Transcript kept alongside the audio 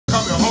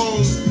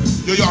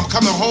Yo, I'm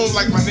coming home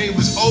like my name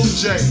was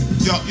OJ.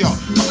 Yo,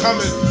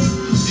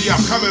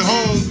 I'm coming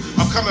home.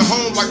 I'm coming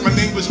home like my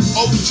name was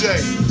OJ.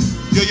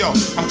 Yo,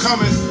 I'm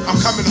coming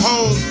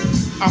home.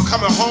 I'm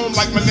coming home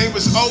like my name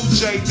was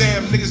OJ.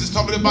 Damn, niggas is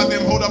talking about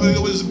them. Hold up, it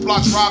was a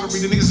plot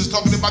robbery. The niggas is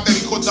talking about that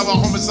he caught double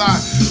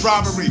homicide,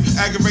 robbery,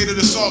 aggravated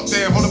assault.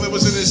 Damn, hold up, it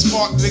was in his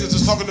spot. The niggas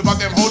is talking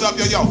about them. Hold up,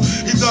 yo,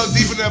 he dug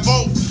deep in that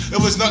vault. It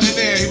was nothing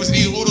there. He was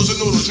eating oodles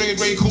and noodles, drinking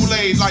great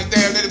Kool-Aid. Like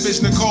damn, that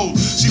bitch Nicole,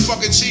 she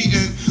fucking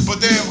cheating.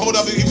 But damn, hold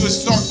up, he would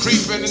start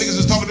creeping. The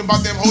niggas is talking about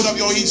them. Hold up,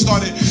 yo, he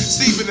started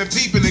seeping and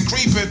peeping and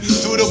creeping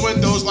through the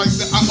windows like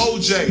the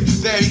OJ.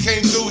 Damn, he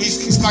came through. He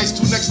sliced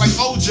two necks like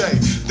OJ.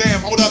 Damn,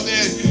 hold up,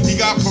 there. He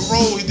got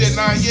parole. He did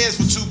 9 years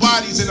for 2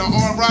 bodies in an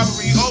armed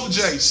robbery,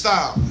 OJ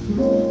style.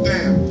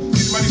 Damn,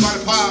 he's money by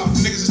the pile.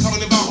 The niggas is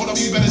talking about, hold up,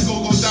 you better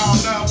go down.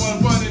 Now one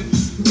running.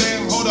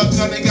 Damn, hold up,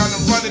 now they got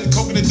him running,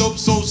 coking the dope,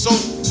 so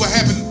what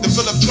happened to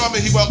Philip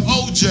Drummond? He went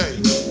OJ.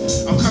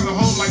 I'm coming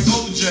home like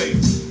OJ.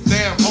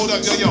 Damn, hold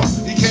up, yo,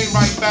 he came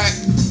right back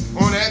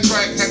on that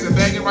track, had to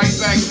bag it right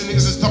back. The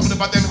niggas is talking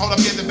about them, hold up,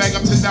 he had to bag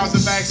up 10,000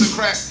 bags of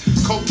crack,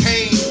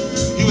 cocaine.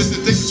 He was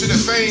addicted to the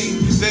fame.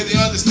 Then they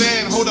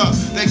understand, hold up,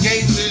 that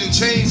game didn't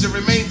change, it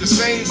remained the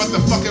same, but the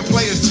fucking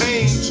players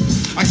changed.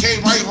 I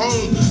came right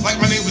home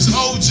like my name was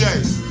OJ.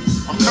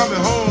 I'm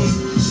coming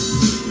home.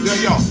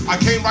 Yo, I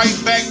came right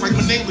back like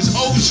my name was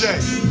OJ.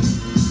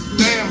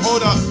 Damn,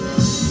 hold up.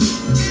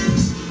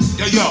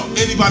 Yo,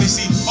 anybody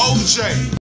see OJ?